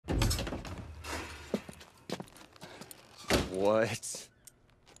What?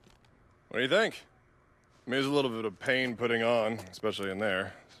 What do you think? I mean, there's a little bit of pain putting on, especially in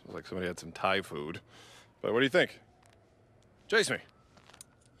there. It was like somebody had some Thai food. But what do you think? Chase me.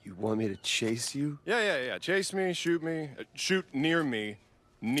 You want me to chase you? Yeah. Chase me, shoot near me,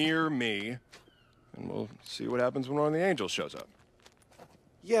 and we'll see what happens when one of the angels shows up.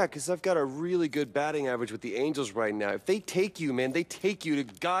 Yeah, because I've got a really good batting average with the Angels right now. If they take you, man, they take you to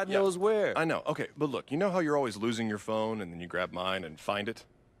God knows where. I know. Okay, but look, you know how you're always losing your phone and then you grab mine and find it?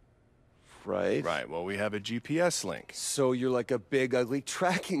 Right. Right, well, we have a GPS link. So you're like a big, ugly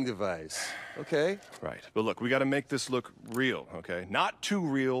tracking device. Okay. Right, but look, we gotta make this look real, okay? Not too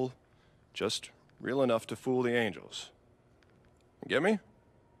real, just real enough to fool the angels. You get me?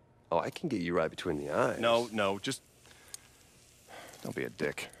 Oh, I can get you right between the eyes. No, just... don't be a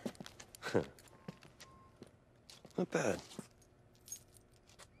dick. Not bad.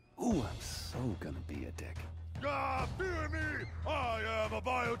 Ooh, I'm so gonna be a dick. Ah, fear me! I am a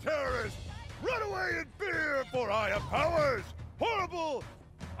bioterrorist! Run away in fear, for I have powers! Horrible,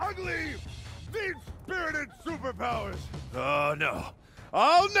 ugly, mean-spirited superpowers! Oh, no.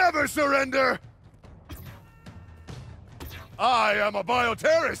 I'll never surrender! I am a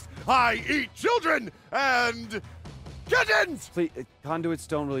bioterrorist! I eat children and kittens! Please, conduits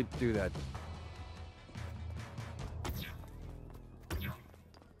don't really do that.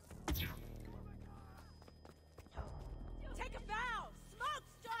 Take a bow! Smoke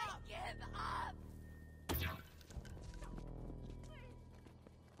stop! Give up!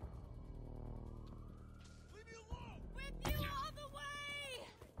 Leave me alone! With you all the way!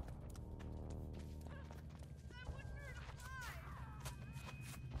 That wouldn't hurt a fly!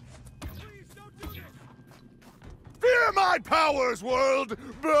 Please don't do this! Fear my powers, world!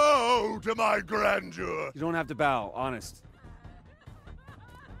 Bow to my grandeur! You don't have to bow, honest.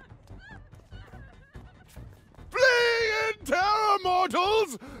 Flee in terror,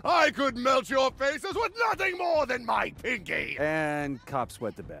 mortals! I could melt your faces with nothing more than my pinky! And cops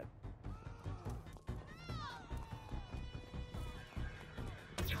wet the bed.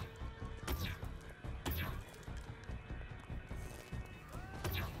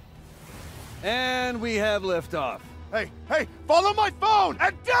 And we have liftoff. Hey, follow my phone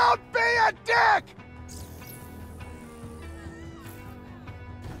and don't be a dick!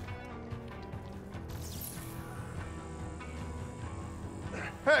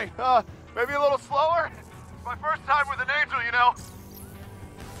 Hey, maybe a little slower? It's my first time with an angel, you know.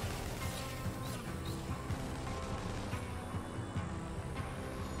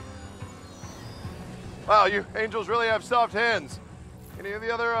 Wow, you angels really have soft hands. Any of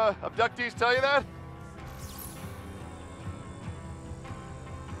the other abductees tell you that?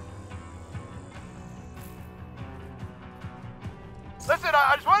 Listen,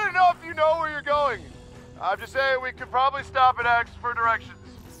 I just wanted to know if you know where you're going. I'm just saying we could probably stop at X for directions.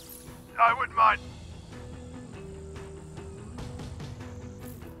 I wouldn't mind.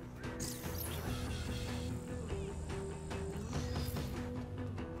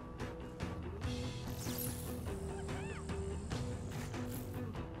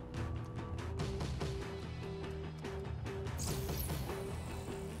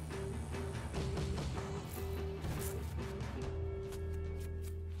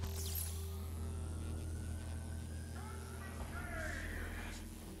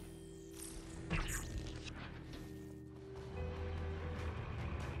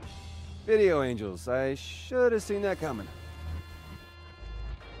 Video angels. I should have seen that coming.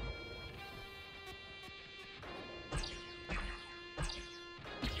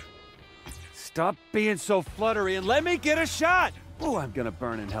 Stop being so fluttery and let me get a shot! Ooh, I'm gonna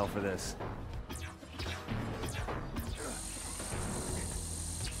burn in hell for this.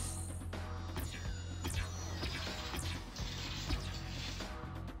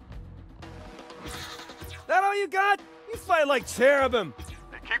 That all you got? You fight like cherubim!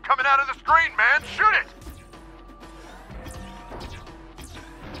 Keep coming out of the screen, man! Shoot it!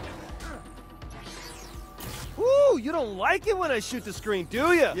 Ooh, you don't like it when I shoot the screen,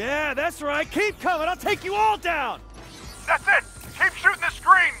 do you? Yeah, that's right. Keep coming. I'll take you all down. That's it! Keep shooting the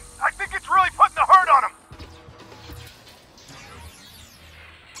screen! I think it's really putting the hurt on him!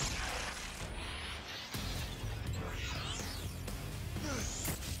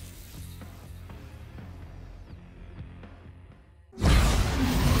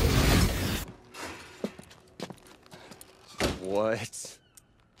 What?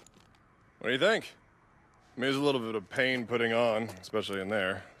 What do you think? I mean, there's a little bit of pain putting on, especially in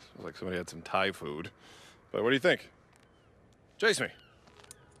there. It was like somebody had some Thai food. But what do you think? Chase me.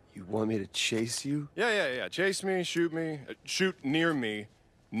 You want me to chase you? Yeah. Chase me, shoot near me,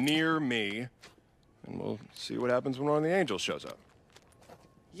 and we'll see what happens when one of the angels shows up.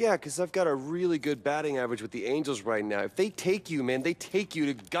 Yeah, because I've got a really good batting average with the Angels right now. If they take you, man, they take you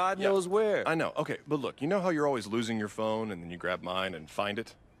to God knows where. I know. Okay, but look, you know how you're always losing your phone and then you grab mine and find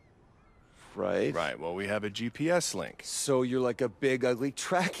it? Right. Right, well, we have a GPS link. So you're like a big, ugly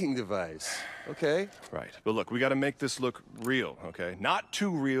tracking device. Okay. Right, but look, we got to make this look real, okay? Not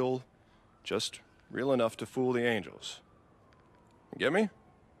too real, just real enough to fool the angels. You get me?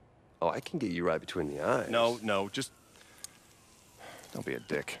 Oh, I can get you right between the eyes. No, just don't be a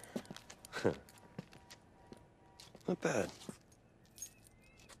dick. Not bad.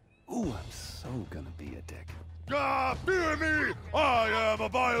 Ooh, I'm so gonna be a dick. Ah, fear me! I am a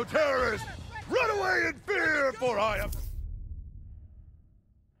bioterrorist! Run away in fear, for I am...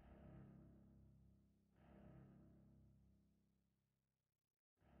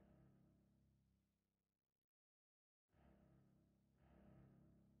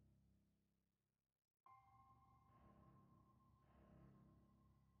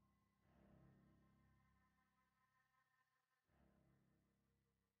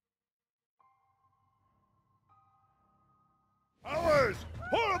 Powers!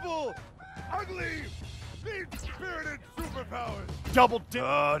 Horrible! Ugly! Mean-spirited superpowers! Double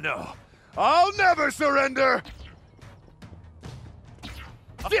no. I'll never surrender!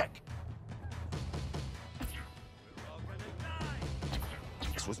 Dick!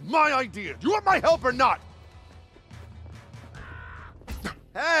 This was my idea! Do you want my help or not?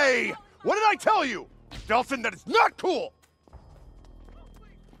 Hey! What did I tell you? Delson, that is not cool!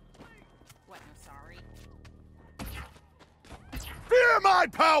 What, I'm sorry? Fear my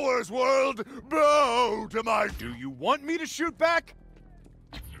powers, world! Bow to my... Do you want me to shoot back?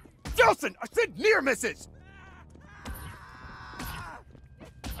 Delson, I said near misses!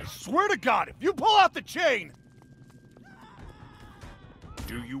 I swear to God, if you pull out the chain...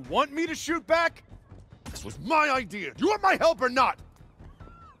 Do you want me to shoot back? This was my idea. Do you want my help or not?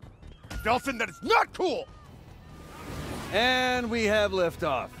 Delson, that is not cool! And we have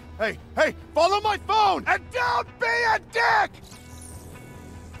liftoff. Hey, follow my phone! And don't be a dick!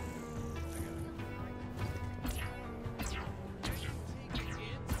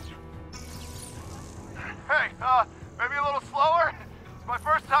 Hey, maybe a little slower? It's my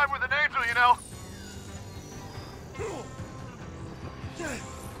first time with an angel, you know.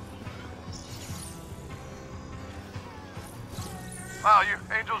 Wow, you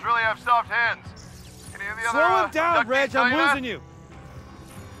angels really have soft hands. Any of the other, Slow him down, abductees Reg. I'm tell you that? losing you.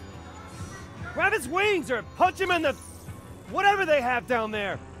 Grab his wings or punch him in the... whatever they have down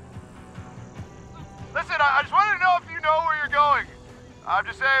there. Listen, I just wanted to know if you know where you're going. I'm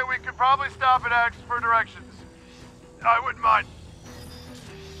just saying we could probably stop at X for directions. I wouldn't mind.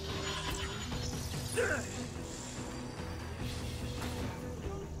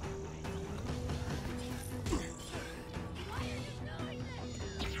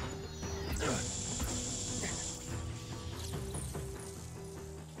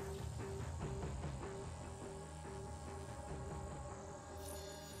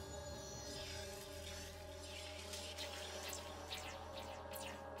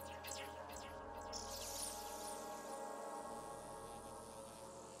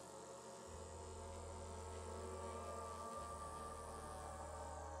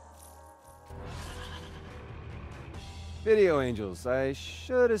 Video angels. I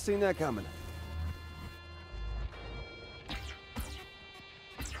should have seen that coming.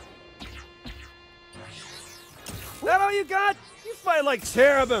 That all you got? You fight like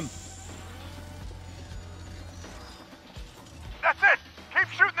cherubim. That's it! Keep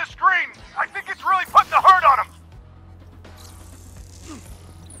shooting the screen! I think it's really putting the hurt on him!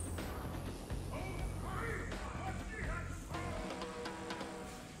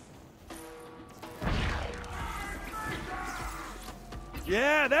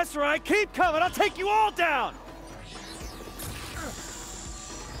 Yeah, that's right. Keep coming. I'll take you all down.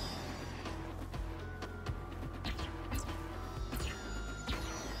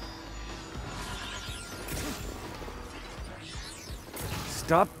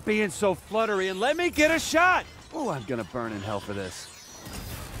 Stop being so fluttery and let me get a shot. Oh, I'm gonna burn in hell for this.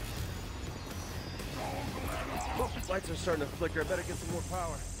 Oh, lights are starting to flicker. I better get some more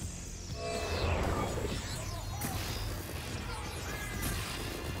power.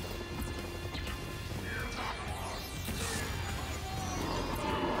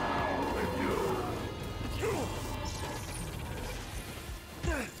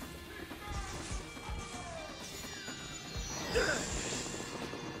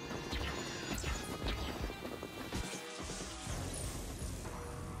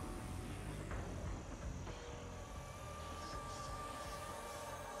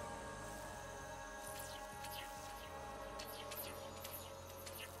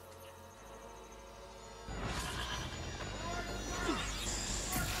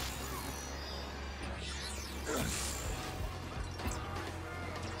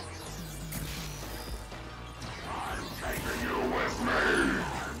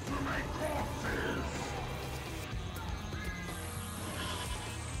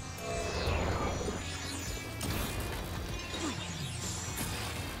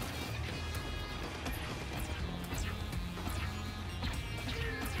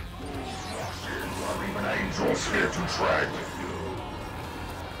 scared to drag with you.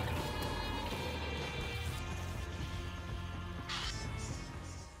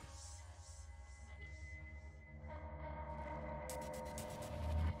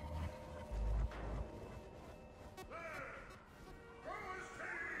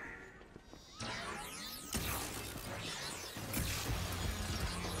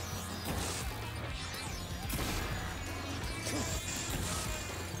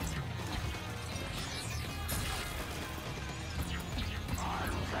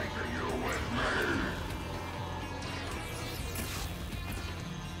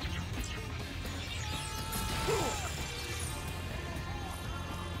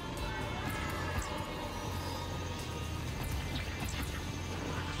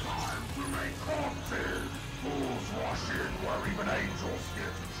 Corpses! Fools rush in where even angels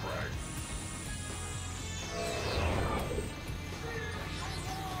get to tread.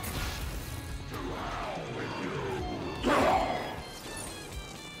 To hell with you!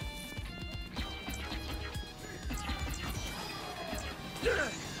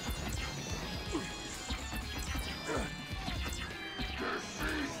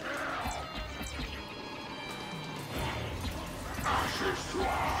 Deceased now! Ashes to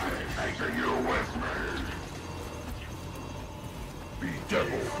eye, taking you with me. Be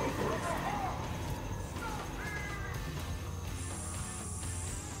devil lover.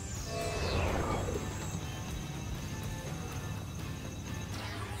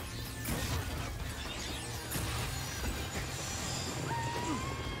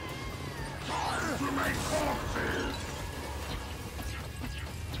 Time to make corpses.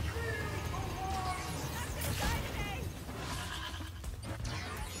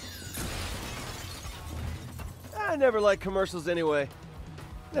 I never liked commercials anyway.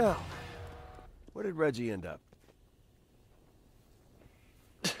 Now, where did Reggie end up?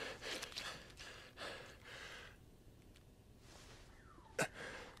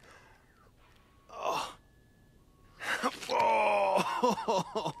 Oh.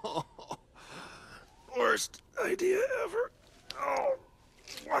 Worst idea ever. Oh,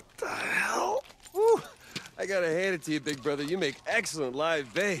 what the hell? Woo! I gotta hand it to you, big brother. You make excellent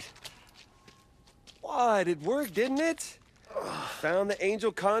live bait. What? It worked, didn't it? Found the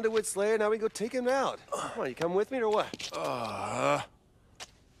angel conduit slayer, now we go take him out. Come on, you come with me or what?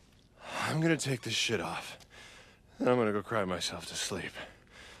 I'm gonna take this shit off. Then I'm gonna go cry myself to sleep.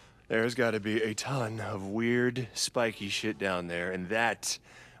 There's gotta be a ton of weird, spiky shit down there, and that,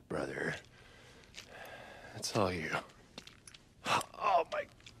 brother, that's all you. Oh my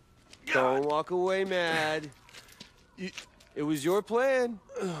God. Don't walk away mad. It was your plan.